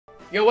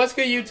Yo, what's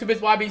good YouTube? It's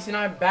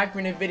YBC9 back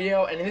with a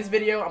video, and in this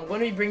video I'm going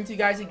to be bringing to you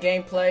guys a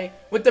gameplay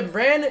with the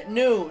brand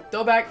new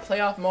throwback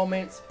playoff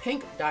moments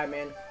pink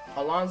diamond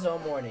Alonzo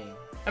Mourning.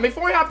 And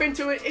before we hop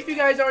into it, if you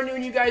guys are new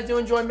and you guys do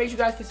enjoy, make sure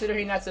you guys consider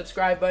hitting that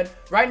subscribe button.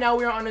 Right now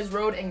we are on this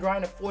road and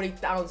grind to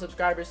 40,000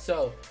 subscribers,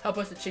 so help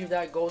us achieve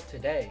that goal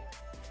today.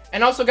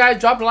 And also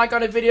guys, drop a like on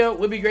the video,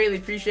 would be greatly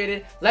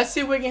appreciated. Let's see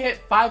if we can hit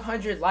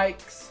 500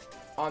 likes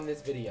on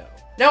this video.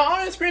 Now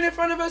on the screen in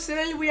front of us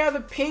today, we have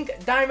a pink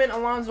diamond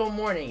Alonzo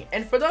Mourning.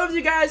 And for those of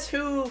you guys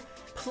who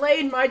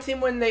played my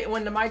team when the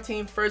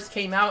Myteam first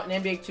came out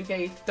in NBA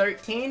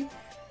 2K13,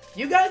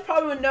 you guys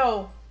probably would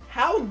know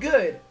how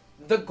good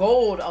the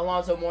gold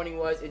Alonzo Mourning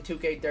was in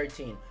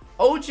 2K13.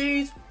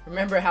 OGs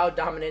remember how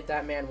dominant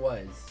that man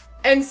was.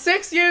 And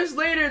 6 years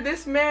later,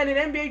 this man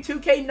in NBA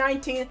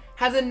 2K19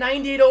 has a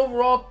 98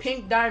 overall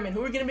pink diamond,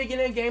 who we're going to be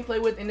getting a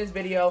gameplay with in this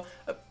video.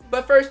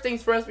 But first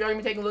things first, we are going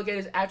to be taking a look at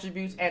his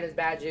attributes and his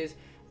badges,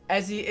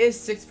 as he is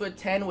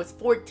 6'10" with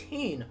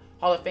 14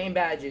 Hall of Fame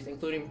badges,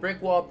 including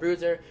Brick Wall,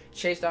 Bruiser,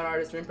 Chase Down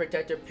Artist, Rim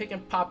Protector, Pick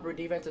and Popper,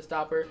 Defensive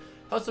Stopper,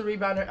 Hustle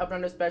Rebounder, Up and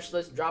Under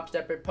Specialist, Drop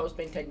Stepper, Post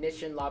Paint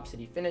Technician, Lob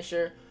City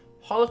Finisher,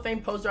 Hall of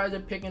Fame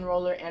Posterizer, Pick and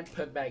Roller, and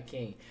Putback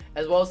King,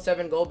 as well as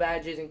 7 gold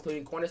badges,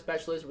 including Corner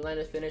Specialist,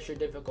 Relentless Finisher,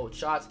 Difficult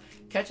Shots,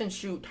 Catch and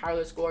Shoot,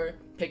 Tireless Scorer,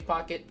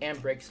 Pickpocket,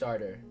 and Break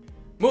Starter.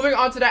 Moving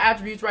on to the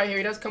attributes right here,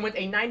 he does come with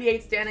a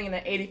 98 standing and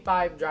an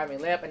 85 driving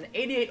layup, an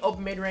 88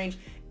 open mid-range,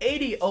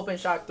 80 open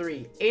shot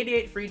 3,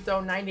 88 free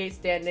throw, 98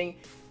 standing,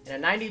 and a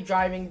 90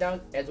 driving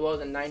dunk, as well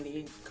as a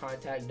 90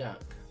 contact dunk.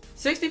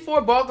 64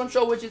 ball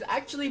control, which is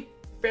actually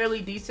fairly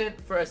decent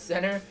for a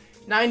center.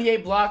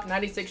 98 block,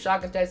 96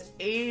 shot contest,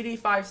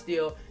 85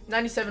 steal,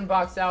 97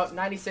 box out,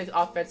 96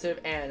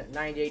 offensive, and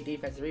 98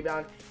 defensive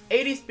rebound,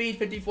 80 speed,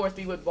 54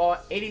 speed with ball,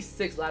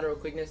 86 lateral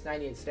quickness,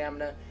 98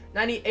 stamina,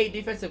 98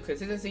 defensive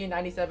consistency,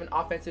 97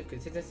 offensive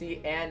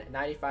consistency, and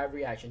 95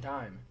 reaction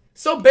time.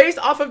 So based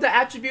off of the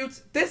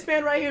attributes, this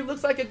man right here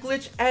looks like a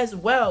glitch as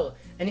well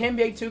in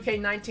NBA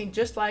 2K19,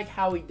 just like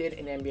how he did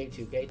in NBA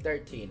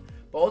 2K13.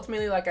 But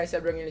ultimately, like I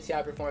said, we're going to see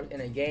how he performs in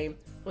a game.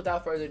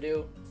 Without further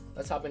ado,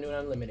 let's hop into an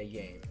unlimited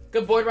game.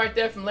 Good board right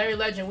there from Larry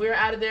Legend. We're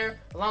out of there.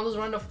 Alonzo's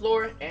running the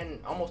floor and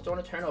almost throwing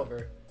a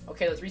turnover.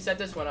 Okay, let's reset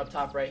this one up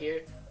top right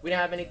here. We don't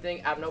have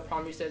anything. I have no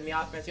problem resetting the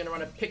offense. You're going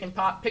to run a pick and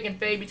pop, pick and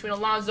fade between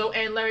Alonzo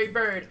and Larry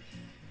Bird.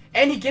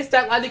 And he gets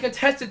that lightly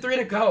contested 3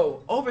 to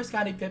go over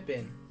Scottie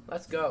Pippen.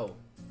 Let's go.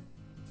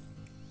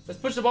 Let's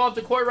push the ball up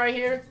the court right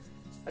here.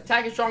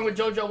 Attack it strong with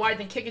JoJo White,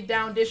 then kick it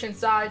down, dish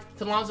inside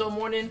to Alonzo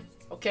Mourning.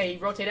 Okay, he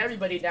rotate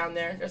everybody down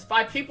there. There's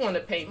 5 people in the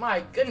paint.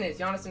 My goodness,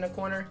 Giannis in the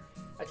corner.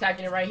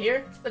 Attacking it right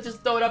here. Let's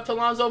just throw it up to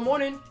Alonzo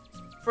Mourning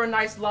for a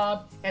nice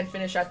lob and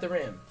finish at the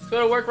rim. Let's go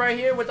to work right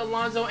here with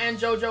Alonzo and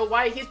JoJo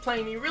White. He's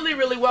playing me really,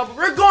 really well, but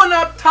we're going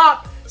up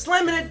top,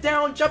 slamming it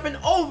down, jumping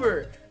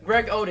over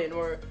Greg Oden.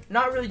 Or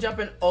not really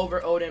jumping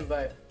over Oden,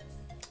 but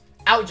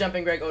out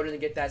jumping Greg Oden to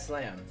get that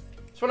slam.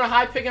 Just run a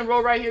high pick and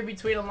roll right here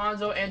between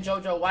Alonzo and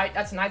JoJo White.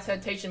 That's a nice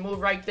hesitation move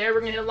right there.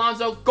 We're going to hit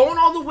Alonzo going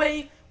all the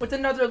way with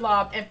another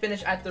lob and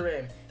finish at the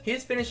rim.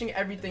 He's finishing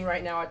everything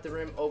right now at the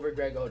rim over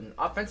Greg Oden.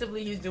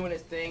 Offensively, he's doing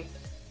his thing,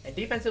 and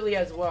defensively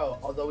as well,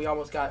 although we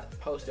almost got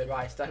posted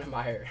by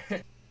Stoudemire.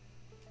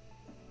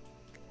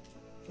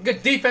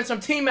 Good defense from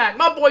T-Mac.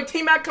 My boy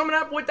T-Mac coming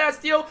up with that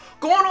steal,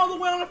 going all the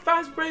way on a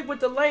fast break with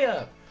the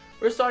layup.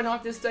 We're starting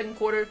off this second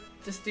quarter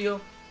to steal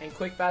and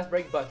quick fast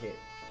break bucket.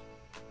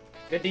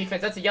 Good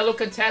defense. That's a yellow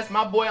contest.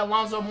 My boy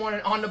Alonzo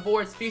Mourning on the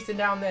boards, feasting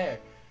down there.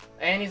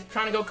 And he's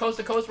trying to go coast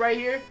to coast right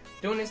here,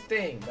 doing his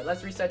thing. But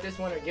let's reset this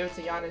one or give it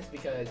to Giannis,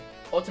 because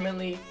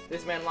ultimately,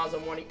 this man Alonzo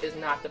Mourning is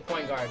not the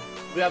point guard.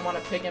 We have him on a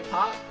pick and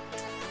pop.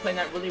 Playing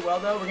that really well,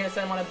 though. We're going to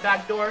send him on a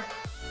back door.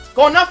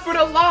 Going up for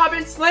the lob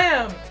and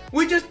slam.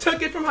 We just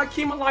took it from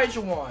Hakeem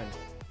Olajuwon.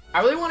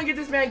 I really want to get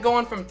this man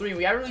going from 3.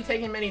 We haven't really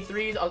taken many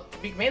 3s,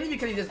 mainly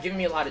because he's just giving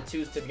me a lot of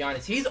 2s, to be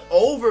honest. He's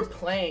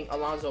overplaying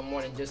Alonzo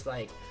Mourning just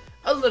like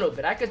a little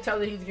bit. I could tell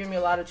that he's giving me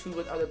a lot of 2s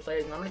with other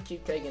players, and I'm going to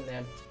keep taking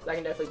them. I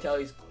can definitely tell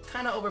he's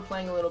kind of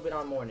overplaying a little bit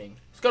on Mourning.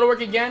 Let's go to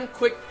work again.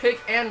 Quick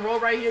pick and roll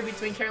right here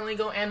between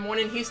Carolingo and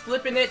Mourning. He's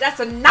flipping it.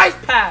 That's a nice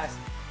pass.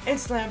 And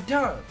slam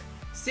dunk.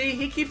 See,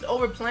 he keeps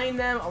overplaying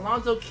them.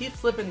 Alonzo keeps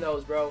slipping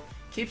those, bro.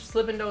 Keeps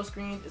slipping those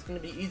screens. It's going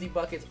to be easy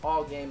buckets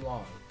all game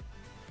long.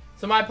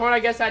 So my opponent, I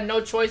guess, had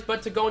no choice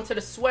but to go into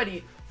the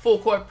sweaty full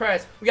court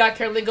press. We got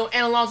Carolingo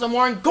and Alonzo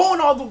Mourning going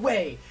all the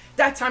way.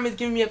 That time he's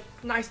giving me a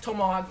nice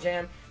tomahawk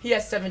jam. He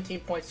has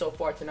 17 points so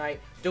far tonight,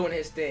 doing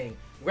his thing.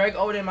 Greg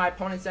Oden, my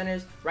opponent's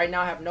centers, right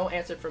now have no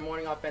answer for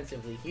Mourning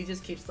offensively. He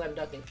just keeps slam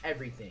dunking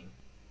everything.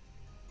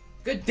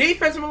 Good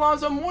defense from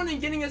Alonzo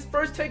Mourning, getting his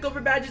first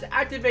takeover badges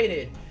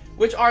activated,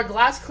 which are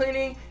glass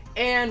cleaning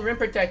and rim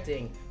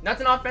protecting.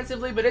 Nothing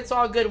offensively, but it's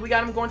all good. We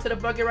got him going to the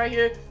bucket right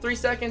here. 3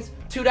 seconds.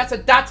 2, that's a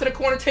dot to the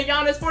corner to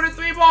Giannis for the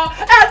 3 ball.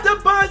 At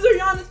the buzzer,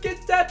 Giannis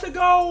gets that to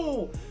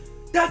go.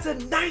 That's a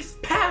nice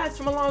pass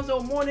from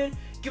Alonzo Mourning,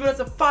 giving us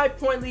a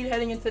 5-point lead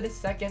heading into the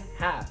second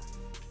half.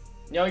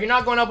 No, you're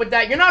not going up with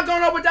that. You're not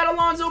going up with that,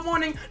 Alonzo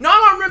Mourning.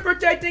 Not on rim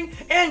protecting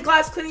and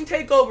glass cleaning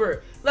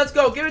takeover. Let's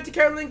go. Give it to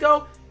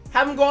Carolingo.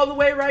 Have him go all the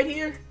way right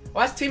here. Oh,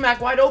 that's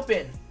T-Mac wide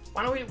open.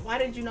 Why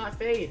did you not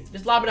fade?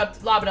 Just lob it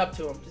up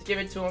to him. Just give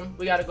it to him.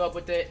 We gotta go up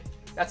with it.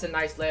 That's a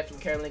nice layup from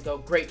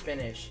Karolinko. Great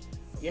finish.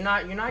 You're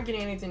not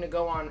getting anything to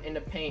go on in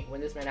the paint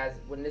when this man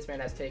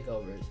has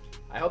takeovers.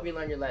 I hope you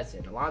learned your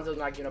lesson. Alonzo's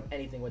not giving up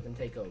anything with them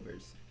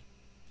takeovers.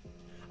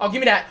 Oh, give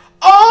me that.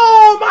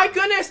 Oh my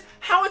goodness!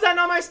 How is that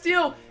not my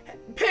steal?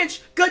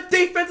 Pinch. Good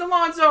defense,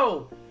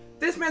 Alonzo.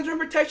 This man's rim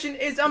protection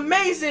is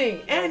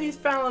amazing, and he's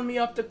fouling me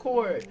up the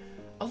court.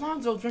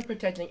 Alonzo's rim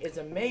protecting is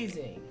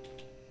amazing.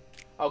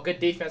 Oh, good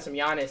defense from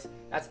Giannis.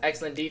 That's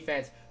excellent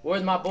defense.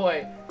 Where's my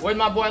boy? Where's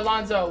my boy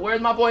Alonzo?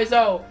 Where's my boy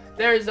Zoe?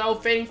 There's Zoe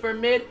fading for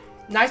mid.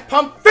 Nice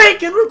pump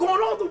fake, and we're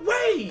going all the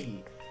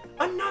way.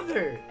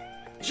 Another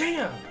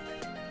jam.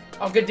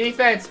 Oh, good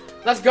defense.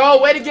 Let's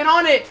go. Way to get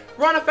on it.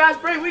 Run a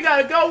fast break. We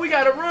gotta go. We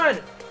gotta run.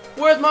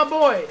 Where's my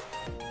boy?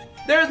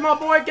 There's my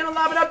boy. Gonna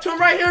lob it up to him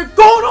right here.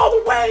 Going all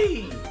the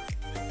way.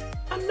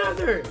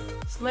 Another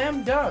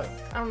slam dunk.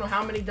 I don't know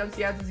how many dunks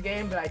he has this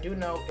game, but I do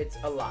know it's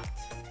a lot.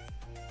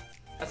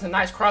 That's a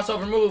nice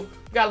crossover move.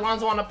 We got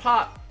Alonzo on the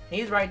pop.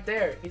 He's right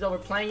there. He's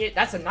overplaying it.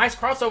 That's a nice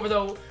crossover,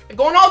 though. And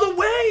going all the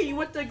way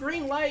with the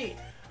green light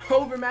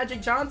over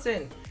Magic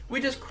Johnson.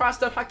 We just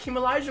crossed up Hakeem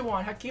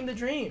Olajuwon. Hakeem the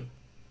Dream.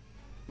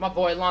 My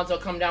boy Alonzo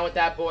come down with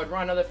that board.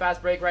 Run another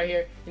fast break right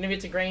here. Gonna get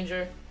to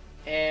Granger.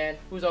 And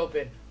who's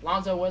open?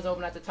 Alonzo was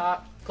open at the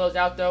top. Closed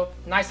out, though.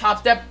 Nice hop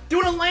step.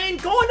 Through the lane.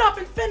 Going up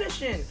and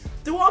finishing.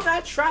 Through all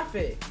that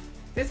traffic.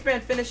 This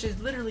man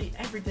finishes literally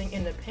everything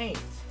in the paint.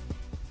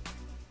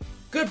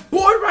 Good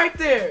board right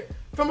there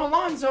from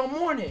Alonzo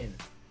Mourning.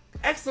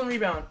 Excellent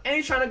rebound. And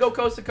he's trying to go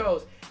coast to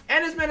coast.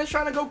 And this man is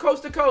trying to go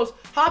coast to coast.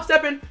 Hop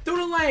stepping through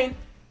the lane.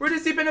 We're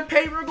just deep in the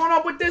paint. We're going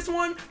up with this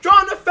one.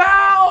 Drawing the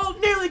foul.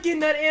 Nearly getting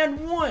that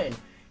and one.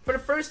 For the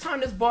first time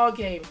this ball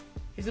game,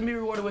 he's going to be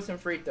rewarded with some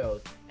free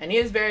throws. And he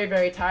is very,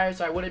 very tired,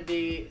 so I wouldn't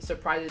be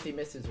surprised if he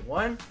misses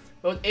one.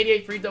 But with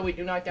 88 free throw, we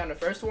do knock down the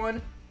first one.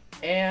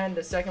 And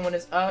the second one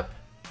is up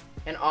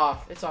and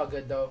off. It's all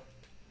good, though.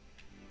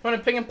 Trying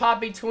to pick and pop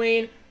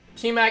between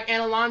T-Mac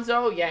and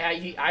Alonzo. Yeah,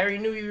 I already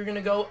knew you were going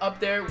to go up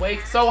there, way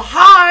so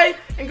high,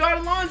 and guard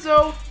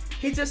Alonzo.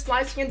 He's just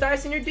slicing and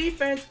dicing your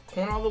defense.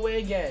 Going all the way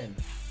again.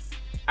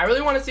 I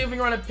really want to see if we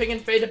can run a pick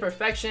and fade to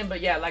perfection,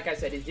 but yeah, like I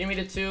said, he's giving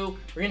me the 2.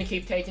 We're going to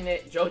keep taking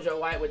it. JoJo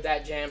White with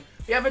that jam.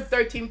 We have a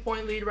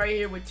 13-point lead right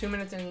here with 2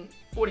 minutes and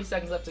 40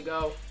 seconds left to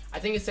go. I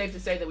think it's safe to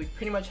say that we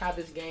pretty much have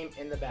this game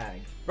in the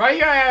bag. Right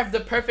here, I have the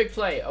perfect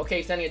play.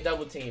 Okay, sending a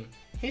double team.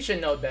 He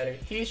should know better.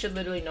 He should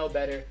literally know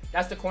better.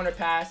 That's the corner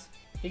pass.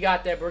 He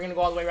got there, but we're going to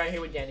go all the way right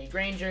here with Danny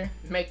Granger.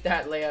 Make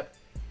that layup.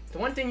 The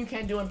one thing you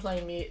can't do in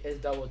playing me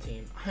is double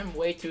team. I'm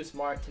way too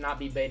smart to not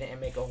be baited and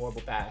make a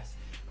horrible pass.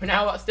 We're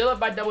now still up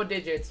by double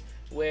digits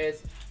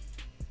with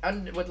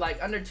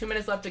like under 2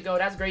 minutes left to go.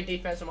 That's great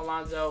defense from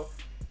Alonzo.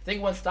 I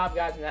think one stop,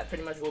 guys, and that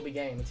pretty much will be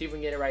game. Let's see if we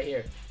can get it right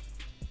here.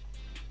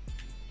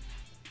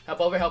 Help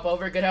over.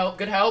 Good help,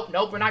 good help.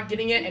 Nope, we're not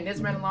getting it, and this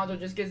man Alonzo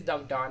just gets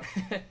dunked on.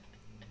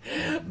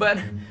 but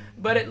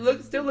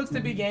it still looks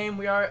to be game.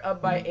 We are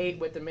up by 8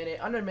 with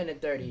under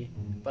minute 30.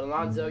 But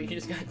Alonzo, you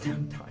just got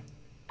dunked on.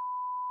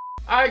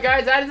 Alright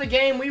guys, that is a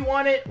game. We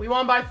won it. We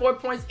won by 4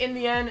 points in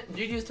the end.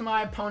 GG's to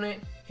my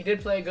opponent. He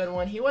did play a good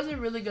one. He was a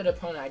really good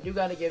opponent. I do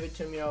gotta give it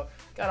to him, you know.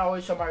 Gotta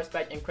always show my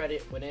respect and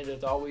credit when it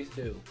is always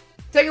due.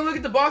 Taking a look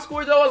at the box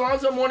score though,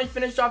 Alonzo Mourning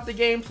finished off the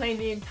game, playing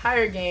the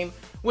entire game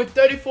with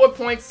 34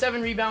 points,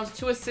 7 rebounds,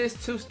 2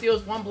 assists, 2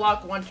 steals, 1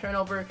 block, 1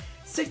 turnover,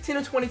 16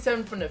 of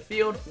 27 from the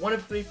field, 1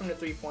 of 3 from the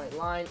 3-point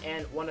line,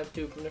 and 1 of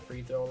 2 from the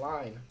free throw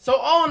line. So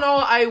all in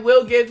all, I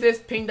will give this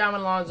Pink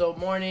Diamond Alonzo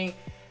Mourning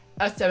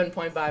a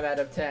 7.5 out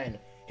of 10.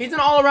 He's an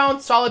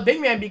all-around solid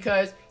big man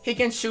because he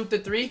can shoot the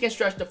 3, he can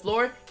stretch the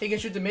floor, he can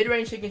shoot the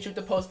mid-range, he can shoot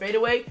the post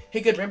fadeaway,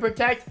 he could rim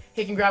protect,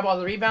 he can grab all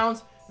the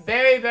rebounds.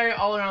 Very, very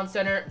all-around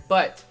center,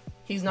 but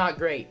he's not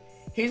great.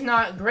 He's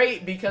not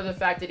great because of the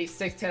fact that he's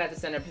 6'10" at the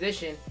center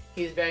position.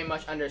 He's very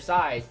much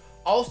undersized.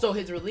 Also,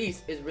 his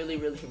release is really,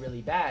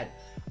 really bad.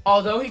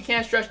 Although he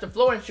can't stretch the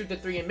floor and shoot the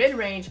 3 in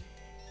mid-range,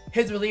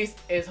 his release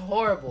is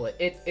horrible.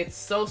 It's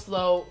so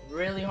slow,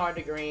 really hard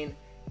to green.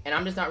 And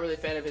I'm just not really a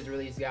fan of his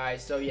release,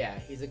 guys. So yeah,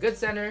 he's a good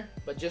center,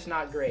 but just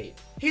not great.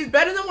 He's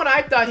better than what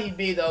I thought he'd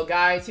be, though,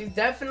 guys. He's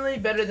definitely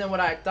better than what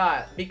I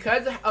thought.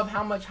 Because of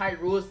how much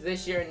height rules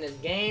this year in this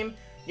game,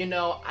 you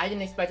know, I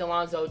didn't expect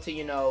Alonzo to,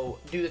 you know,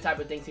 do the type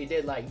of things he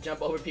did, like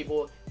jump over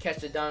people, catch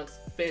the dunks,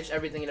 finish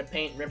everything in the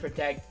paint, rim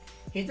protect.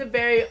 He's a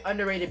very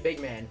underrated big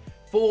man.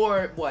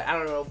 For, what, I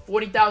don't know,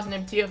 40,000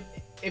 MT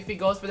if he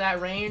goes for that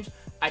range.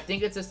 I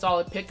think it's a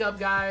solid pickup,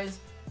 guys.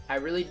 I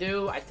really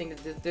do. I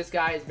think that this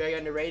guy is very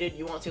underrated.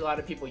 You won't see a lot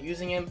of people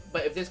using him,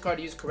 but if this card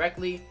is used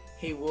correctly,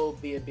 he will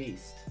be a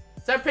beast.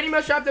 So I pretty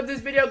much wrapped up this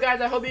video,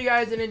 guys. I hope you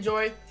guys did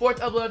enjoy. 4th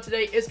upload of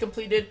today is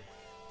completed.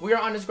 We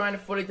are on this grind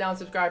of 40,000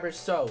 subscribers,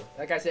 so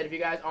like I said, if you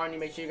guys aren't,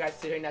 make sure you guys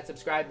sit hitting that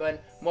subscribe button.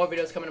 More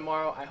videos coming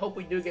tomorrow. I hope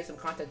we do get some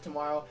content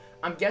tomorrow.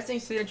 I'm guessing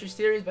signature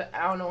series, but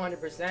I don't know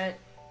 100%.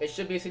 It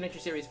should be a signature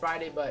series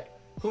Friday, but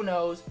who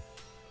knows.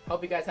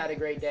 Hope you guys had a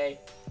great day.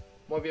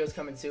 More videos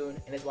coming soon,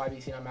 and it's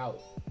YBC and I'm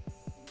out.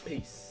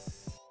 Peace.